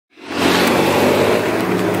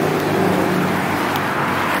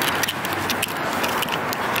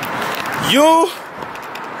YouTube,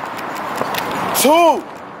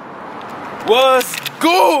 what's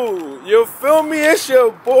good? You feel me? It's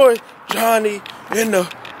your boy Johnny in the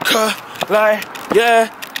cut, like, yeah,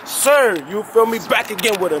 sir. You feel me? Back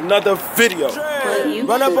again with another video.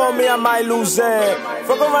 Run up on me, I might lose it.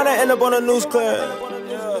 Fuck around and end up on a news clip.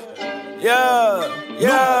 Yeah.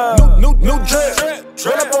 New drip.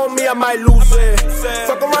 Run up on me, I might lose it.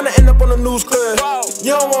 Fuck around and end up on a news clip.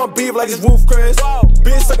 You don't want beef like it's Roof Chris.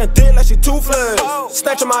 Bitch sucking dick like she toothless.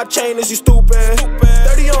 Snatching my chain and she stupid.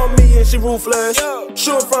 30 on me and she ruthless.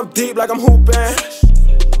 Shooting from deep like I'm hooping.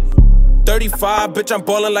 35, bitch, I'm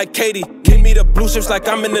ballin' like Katie. Give me the blue chips like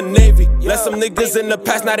I'm in the Navy. Let some niggas in the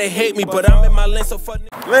past, now they hate me, but I'm in my lane so funny.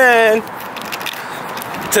 Man,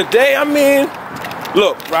 today, I mean,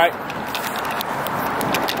 look, right?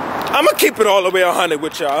 I'ma keep it all the way 100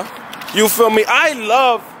 with y'all. You feel me? I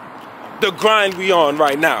love the grind we on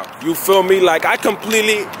right now. You feel me? Like, I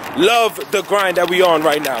completely love the grind that we on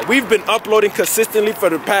right now. We've been uploading consistently for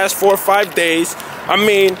the past 4 or 5 days. I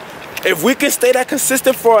mean, if we can stay that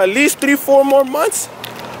consistent for at least 3-4 more months,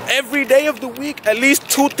 every day of the week, at least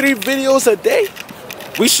 2-3 videos a day,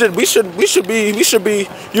 we should be,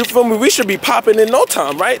 you feel me? We should be popping in no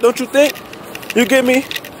time, right? Don't you think? You get me?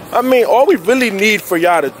 I mean, all we really need for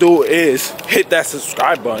y'all to do is hit that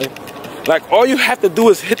subscribe button. Like, all you have to do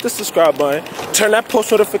is hit the subscribe button, turn that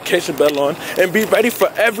post notification bell on, and be ready for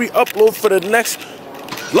every upload for the next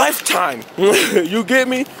lifetime. You get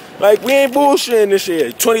me? Like, we ain't bullshitting this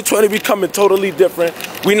year. 2020 be coming totally different.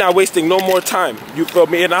 We not wasting no more time. You feel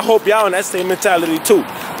me? And I hope y'all on that same mentality too.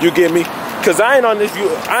 You get me? Cause I ain't on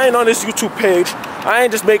this YouTube page. I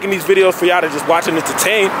ain't just making these videos for y'all to just watch and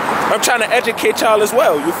entertain. I'm trying to educate y'all as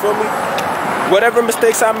well. You feel me? Whatever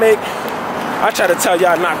mistakes I make, I try to tell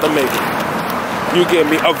y'all not to make it. You get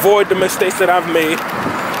me? Avoid the mistakes that I've made.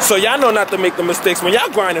 So y'all know not to make the mistakes when y'all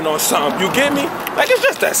grinding on something. You get me? Like, it's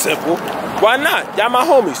just that simple. Why not? Y'all my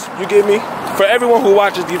homies. You get me? For everyone who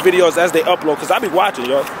watches these videos as they upload, because I be watching,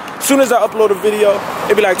 yo. As soon as I upload a video,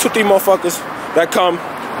 it be like 2-3 motherfuckers that come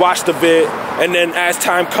watch the vid, and then as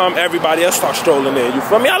time come, everybody else start strolling in. You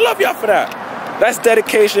feel me? I love y'all for that. That's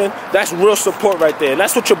dedication. That's real support right there. And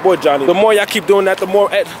that's what your boy Johnny. The more y'all keep doing that, the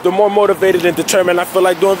more motivated and determined I feel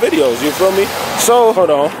like doing videos. You feel me? So hold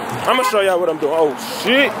on. I'm gonna show y'all what I'm doing. Oh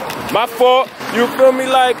shit, my fault. You feel me?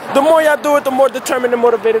 Like, the more y'all do it, the more determined and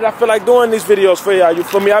motivated I feel like doing these videos for y'all. You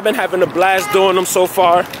feel me? I've been having a blast doing them so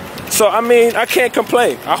far. So I mean, I can't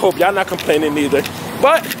complain. I hope y'all not complaining either.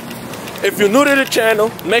 But if you're new to the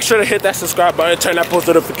channel, make sure to hit that subscribe button, turn that post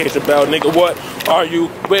notification bell, nigga. What are you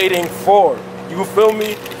waiting for? You feel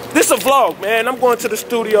me? This is a vlog, man. I'm going to the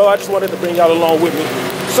studio. I just wanted to bring y'all along with me.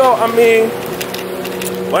 So, I mean,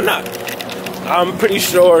 why not? I'm pretty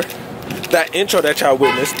sure that intro that y'all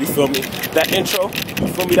witnessed, you feel me? That intro, you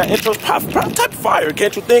feel me? That intro's type fire,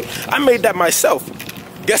 can't you think? I made that myself.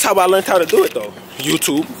 Guess how I learned how to do it, though?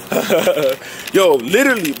 YouTube. Yo,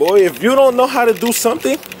 literally, boy, if you don't know how to do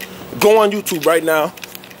something, go on YouTube right now.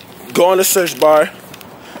 Go on the search bar.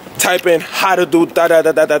 Type in how to do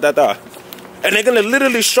da-da-da-da-da-da-da. And they're gonna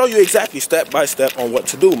literally show you exactly step by step on what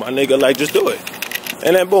to do, my nigga. Like, just do it.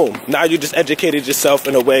 And then boom, now you just educated yourself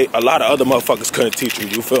in a way a lot of other motherfuckers couldn't teach you,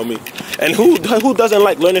 you feel me? And who doesn't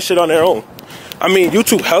like learning shit on their own? I mean,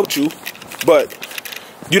 YouTube helped you, but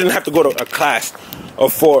you didn't have to go to a class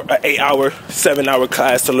of an 8-hour, 7-hour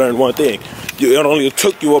class to learn one thing. It only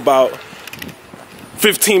took you about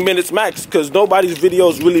 15 minutes max, because nobody's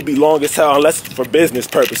videos really be long as hell unless it's for business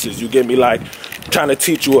purposes. You get me? Like, trying to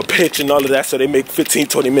teach you a pitch and all of that, so they make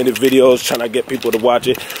 15-20 minute videos trying to get people to watch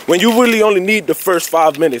it when you really only need the first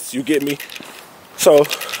 5 minutes. You get me? So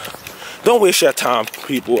don't waste your time,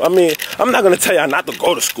 people. I mean, I'm not gonna tell y'all not to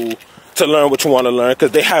go to school to learn what you want to learn,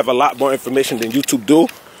 because they have a lot more information than YouTube do.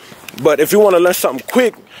 But if you want to learn something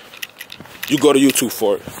quick, you go to YouTube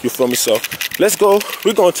for it. You feel me? So let's go.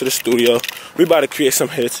 We're going to the studio. We about to create some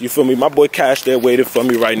hits. You feel me? My boy Cash there waiting for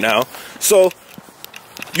me right now. So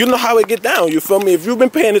you know how it get down. You feel me? If you've been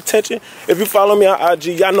paying attention, if you follow me on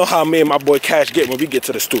IG, y'all know how me and my boy Cash get when we get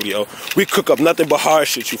to the studio. We cook up nothing but hard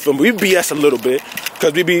shit. You feel me? We BS a little bit,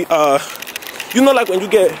 because we be you know, like when you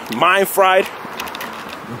get mind fried,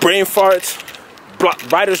 brain farts,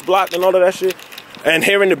 writer's block and all of that shit, and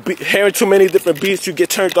hearing too many different beats, you get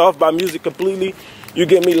turned off by music completely. You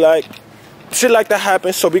get me? Like, shit like that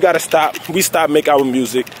happens, so we gotta stop. We stop make our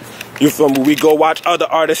music. You feel me? We go watch other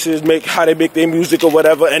artists how they make their music or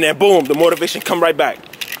whatever, and then boom, the motivation come right back.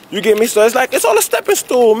 You get me? So it's like, it's all a stepping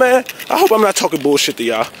stool, man. I hope I'm not talking bullshit to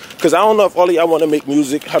y'all, because I don't know if all of y'all want to make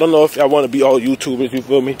music. I don't know if y'all want to be all YouTubers, you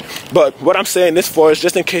feel me? But what I'm saying this for is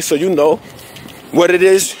just in case, so you know, what it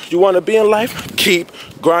is you want to be in life, keep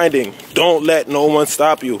grinding. Don't let no one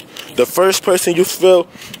stop you. The first person you feel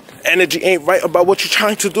energy ain't right about what you're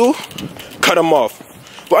trying to do, cut them off.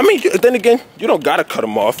 But I mean, then again, you don't gotta cut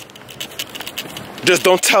them off. Just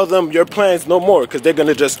don't tell them your plans no more, because they're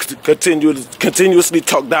gonna just continuously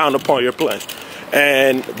talk down upon your plans.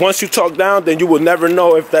 And once you talk down, then you will never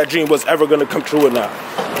know if that dream was ever gonna come true or not.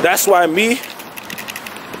 That's why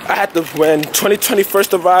I had to, when 2020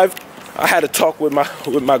 first arrived, I had to talk with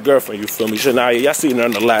my girlfriend, you feel me? Johnnyy, y'all seen her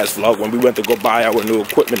in the last vlog when we went to go buy our new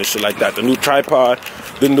equipment and shit like that. The new tripod,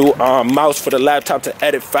 the new mouse for the laptop to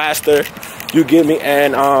edit faster, you get me,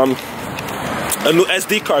 and a new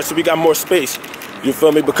SD card so we got more space, you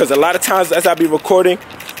feel me? Because a lot of times as I be recording,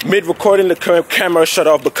 mid-recording, the camera shut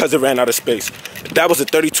off because it ran out of space. That was a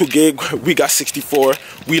 32 gig, we got 64,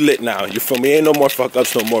 we lit now, you feel me? Ain't no more fuck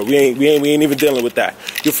ups no more, we ain't even dealing with that,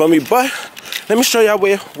 you feel me? But let me show y'all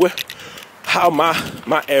how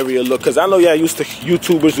my area look, because I know y'all used to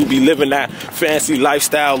YouTubers who be living that fancy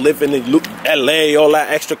lifestyle, living in LA, all that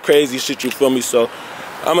extra crazy shit, you feel me? So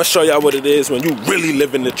I'm gonna show y'all what it is when you really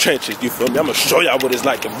live in the trenches, you feel me? I'm gonna show y'all what it's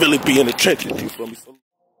like to really be in the trenches, you feel me?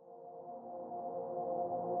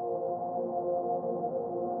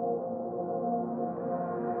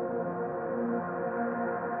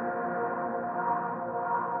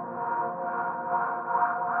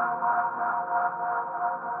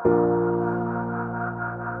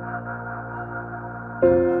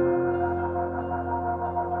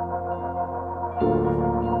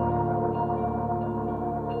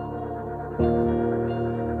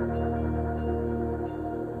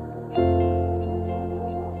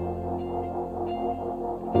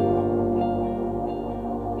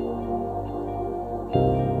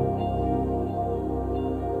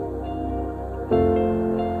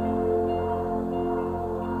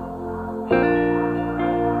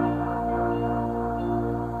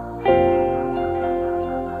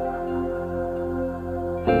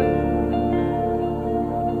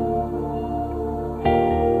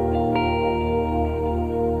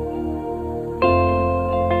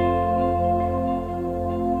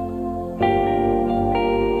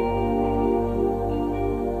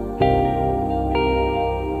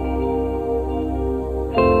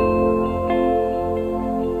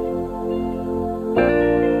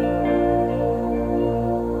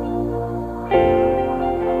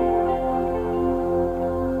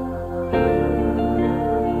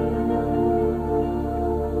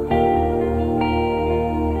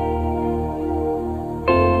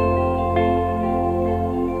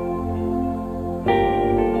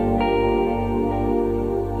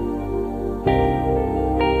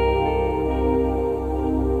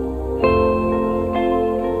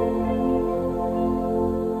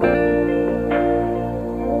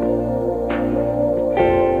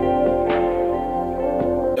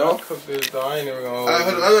 I ain't never gonna. I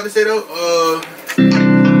was about to say though, turn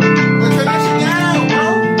that shit down, bro.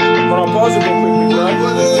 Hold on, pause it real quick, bro.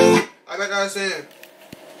 Like I was saying.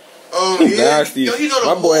 Nasty. Yo, you know the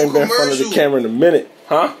my boy ain't been in front of the commercial. camera in a minute,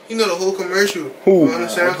 huh? You know the whole commercial. Who? On the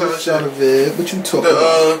SoundCloud Shot shit. of it. What you talking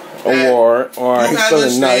about? Award. Alright, he's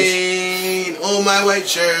feeling nice. Stain on my white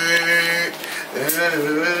shirt.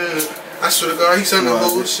 I swear to God, he sung the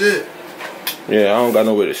whole shit. Yeah, I don't got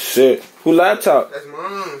nowhere to sit. Who laptop? That's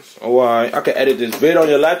mom's. Oh, alright. I can edit this vid on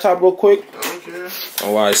your laptop real quick. I don't care.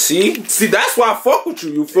 Oh, alright. See, that's why I fuck with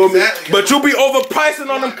you. You feel Exactly. me? But you be overpricing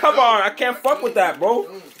on them cover art. I can't fuck with that, bro.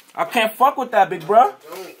 I can't fuck with that, big bro. I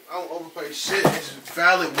don't overplay shit. It's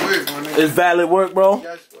valid work, my nigga. It's valid work, bro.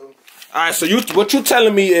 Yes, bro. Alright, so what you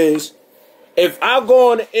telling me is, if I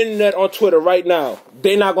go on the internet on Twitter right now,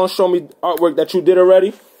 they not gonna show me artwork that you did already?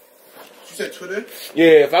 You said Twitter?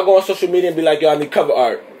 Yeah, if I go on social media and be like, yo, I need cover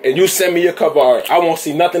art, and you send me your cover art, I won't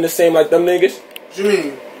see nothing the same like them niggas? What you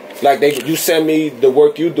mean? Like you send me the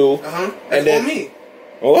work you do, That's and then on me.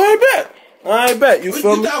 Oh, I bet. You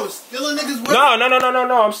feel me? You thought I was stealing niggas' work? No.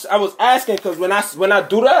 I was asking because when I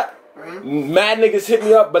do that, mad niggas hit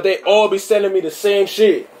me up, but they all be sending me the same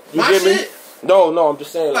shit. You My get me? shit? No, I'm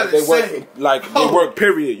just saying like they work they work.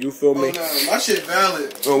 Period. You feel me? Oh, no, my shit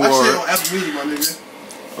valid. Oh, my word. shit on Apple Music, my nigga.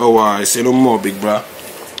 Oh, alright. Say no more, big bro.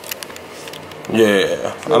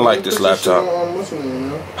 Yeah, I like this laptop.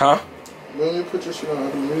 Huh? When you put your shit on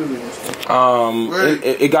Apple Music and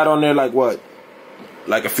stuff. It got on there like what?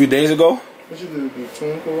 Like a few days ago? What you do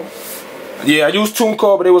TuneCore? Yeah, I used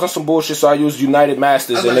TuneCore, but it was on some bullshit, so I used United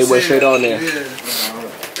Masters, and they went straight on there. Yeah.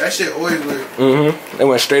 That shit always work. They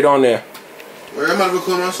went straight on there. Well, I'm about to go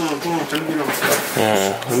call my song. Come on, turn the beat on.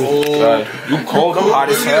 Yeah. You cold? I'm hot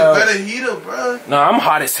as hell. You need a better heater, bro. Nah, I'm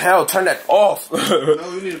hot as hell. Turn that off. No,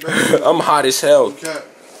 you need a better heater. I'm hot as hell. Okay.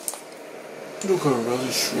 You can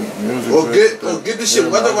really shoot music. Or get this shit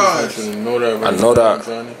weatherized.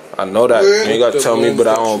 I know that. You ain't gotta tell me, but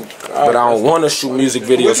I don't want to shoot music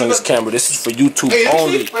videos on this camera. This is for YouTube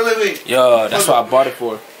only. Wait. Yeah, that's what I bought it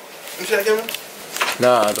for. You see that camera?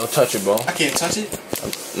 Nah, don't touch it, bro. I can't touch it.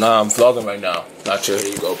 Nah, I'm vlogging right now. Not sure. Here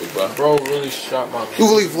you go, big bro. Bro really shot my. You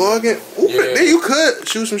really vlogging? Ooh, Yeah. Then you could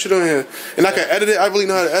shoot some shit on here, and I can edit it. I really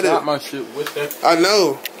know how to edit. Shot my shit with that. I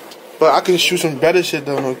know, but I can shoot some better shit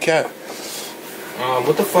though. No cap.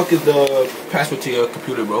 What the fuck is the password to your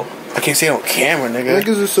computer, bro? I can't say it on camera, nigga.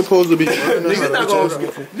 Niggas is supposed to be. Niggas not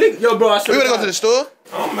going. Yo, bro, I swear. We gonna go to the store?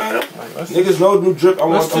 I don't matter. Niggas know new drip. I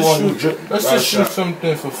want new drip. Let's just shoot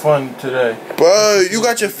something for fun today. Bro, you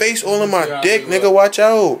got your face all in my dick, nigga. Watch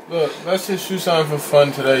out. Look, let's just shoot something for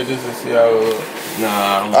fun today just to see how it looks. Nah,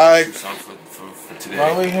 I don't want to shoot something for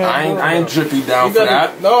today. I ain't drippy down for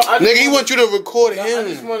that. No, Nigga, he want you to record I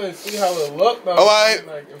just him. want to see how it look. Though. Alright.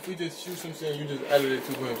 Like, if we just shoot some shit, you just edit it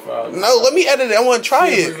 2.5. No, let me edit it. I want to try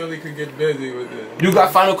We it. really could get busy with it. You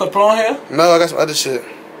got Final Cut Pro on here? No, I got some other shit.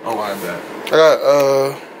 Oh, I bet. I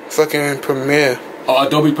got fucking Premiere. Oh,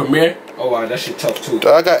 Adobe Premiere? Oh, wow, that shit tough too.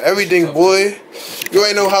 I got everything, boy. You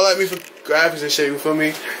ain't know how at me for graphics and shit. You feel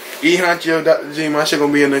me? Ehhh, my shit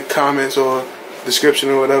gonna be in the comments or description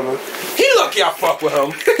or whatever. He lucky I fuck with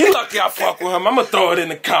him. I'ma throw it in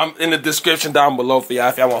the description down below for y'all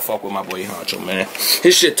if y'all want to fuck with my boy Honcho, man.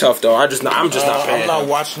 His shit tough though. I'm just not I'm fan. not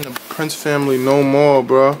watching the Prince family no more,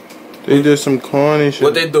 bro. They did some corny shit.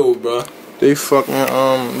 What they do, bro? They fucking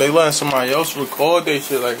they letting somebody else record they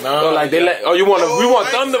shit like nah. So like they let we want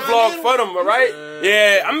them to vlog for them, right?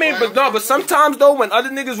 Yeah, I mean, but sometimes though when other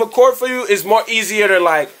niggas record for you, it's more easier to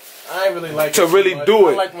like. I ain't really like to really do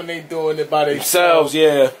it. I like when they doing it by themselves,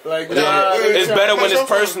 yeah. Like it's better when it's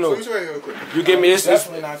personal. You give me this.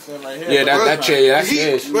 Definitely not sitting right here. Yeah, that chair, that's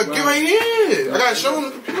this. But get right here. I gotta show him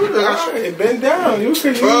the computer. Alright, bend down. You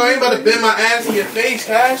can. Bro, I ain't about to bend my ass in your face,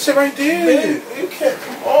 Cash. Shit right there. You can't.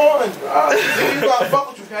 Come on, bro. You gotta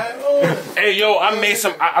fuck with you, Cash. Hey, yo, I made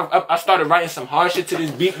some. I started writing some hard shit to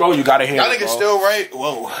this beat, bro. You gotta hear Y'all it, niggas bro. still right?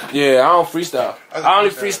 Whoa. Yeah, I don't freestyle. I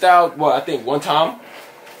only freestyle. Well, I think one time.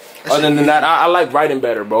 Other than that, I like writing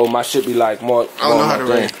better, bro. My shit be like more. I don't know how to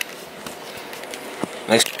write.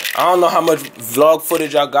 Next, I don't know how much vlog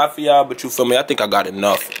footage I got for y'all, but you feel me? I think I got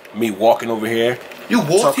enough. Me walking over here. You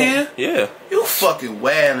walked here? Yeah. You fucking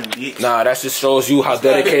wailing, bitch. Nah, that just shows you how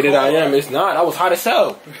dedicated I am. It's not. I was hot as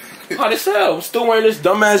hell. Hot as hell. I'm still wearing this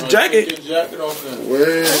dumbass jacket. Get your jacket off then.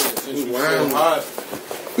 Where? Wow.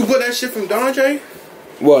 You bought that shit from Dondre?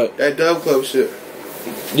 What? That Dove Club shit.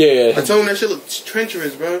 Yeah. I told him that shit looked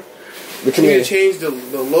treacherous, bro. What you You mean? need to change the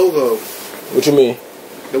logo. What you mean?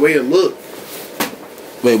 The way it looked.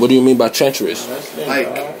 Wait, what do you mean by treacherous?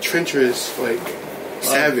 Like, treacherous, like,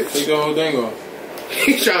 savage. Take the whole thing off.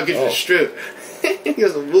 He's trying to get you the strip. He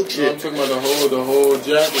has some look No, shit. I'm talking about the whole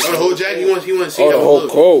jacket. Oh, the whole jacket? He wants to see Oh, how the it whole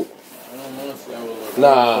look. coat. I don't want to see how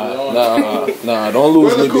it look. Nah. Don't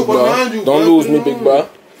lose Brother, me, big coat behind you, bro. Don't bro. lose me, big bro.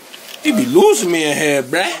 He be losing me in here,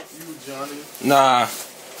 bruh. You, Johnny. Nah.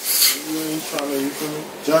 You ain't trying to, you feel me?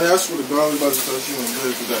 Johnny, I swear to God, we about to touch you in bed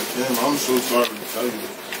with that camera. I'm so sorry to tell you.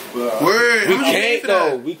 But Word. We How much you pay can't, for though.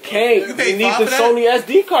 that? We can't. You We paid need $5 the for that? Sony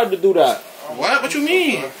SD card to do that. What? What you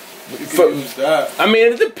mean? you can use that. I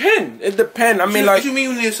mean, it depends. It depends. I mean, What like, you mean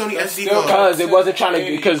you need a Sony SD still card? because it wasn't trying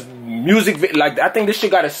to, because music, like, I think this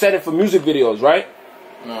shit got a setting for music videos, right?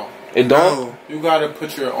 No. It don't? No. You gotta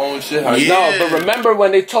put your own shit. How Yeah. No, but remember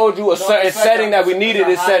when they told you a certain it's like setting a- that we needed,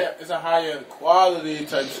 it said. It's a higher quality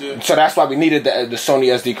type shit. So that's why we needed the Sony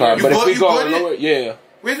SD card. You But if bought- we you go bought it? lower, yeah.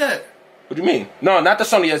 Where's that? What do you mean? No, not the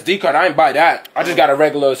Sony SD card. I ain't buy that. I just got a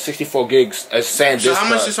regular 64 gigs as SanDisk. So how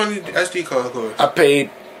much card. does Sony SD card cost? I paid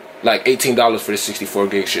like $18 for the 64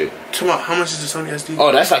 gig shit. Come on, how much is the Sony SD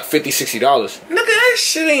card? Oh, that's like $50, $60. Nigga, that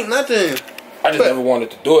shit ain't nothing. I just never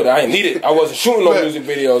wanted to do it. I ain't need it. I wasn't shooting no music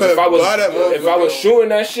videos. If I was shooting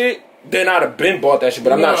that shit, then I'd have been bought that shit.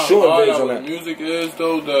 But I'm not shooting videos on that. Music is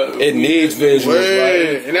though that It needs visuals,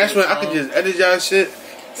 Word. right? And that's when I could just edit y'all shit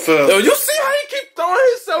for. Yo, you see how he keep throwing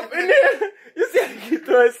himself in there? You see how he keep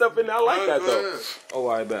throwing himself in there? I like that though. Oh,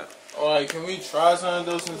 I bet. Alright, can we try something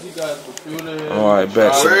though since he got a computer? Oh, I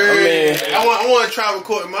bet. So, Word. I I want to try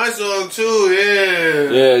recording my song too. Yeah.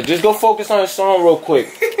 yeah, just go focus on his song real quick.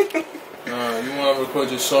 Nah, you want to record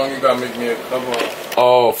your song? You gotta make me a cover.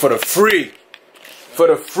 Oh, for the free. For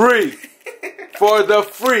the free. For the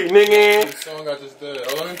free, nigga. This song I just did.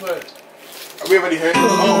 Oh, let me play it. We already heard it.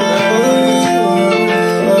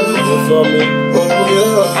 You feel me?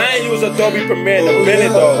 I ain't use Adobe Premiere in a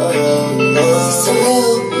minute though.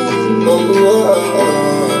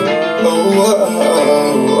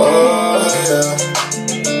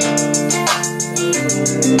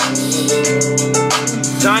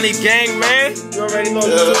 Johnny Gang, man. You already know,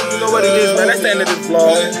 you know what it is, man. That's the end of this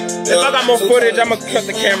vlog. If I got more footage, I'm gonna cut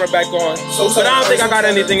the camera back on. But I don't think I got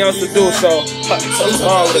anything else to do, so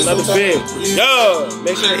with another vid. Yeah.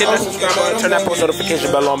 Make sure to hit that subscribe button, turn that post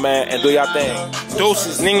notification bell on, man, and do y'all thing.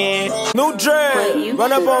 Deuces, nigga. New dread.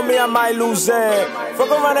 Run up on me, I might lose it. Fuck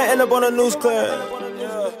around and end up on a news clip.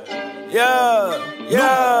 Yeah.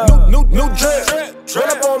 New drip. Run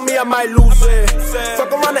up on me, I might lose it.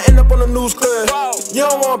 Fuck around and end up on the news clip. You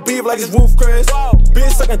don't want beef like it's Roof Chris.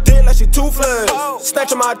 Bitch sucking dick like she toothless.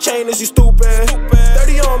 Snatching my chain and she stupid.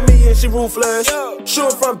 30 on me and she ruthless.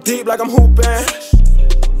 Shooting from deep like I'm hooping.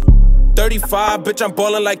 35, bitch, I'm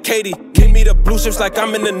ballin' like Katie. Give me the blue chips like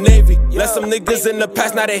I'm in the Navy. Let some niggas in the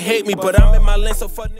past, now they hate me, but I'm in my lane, so fuck.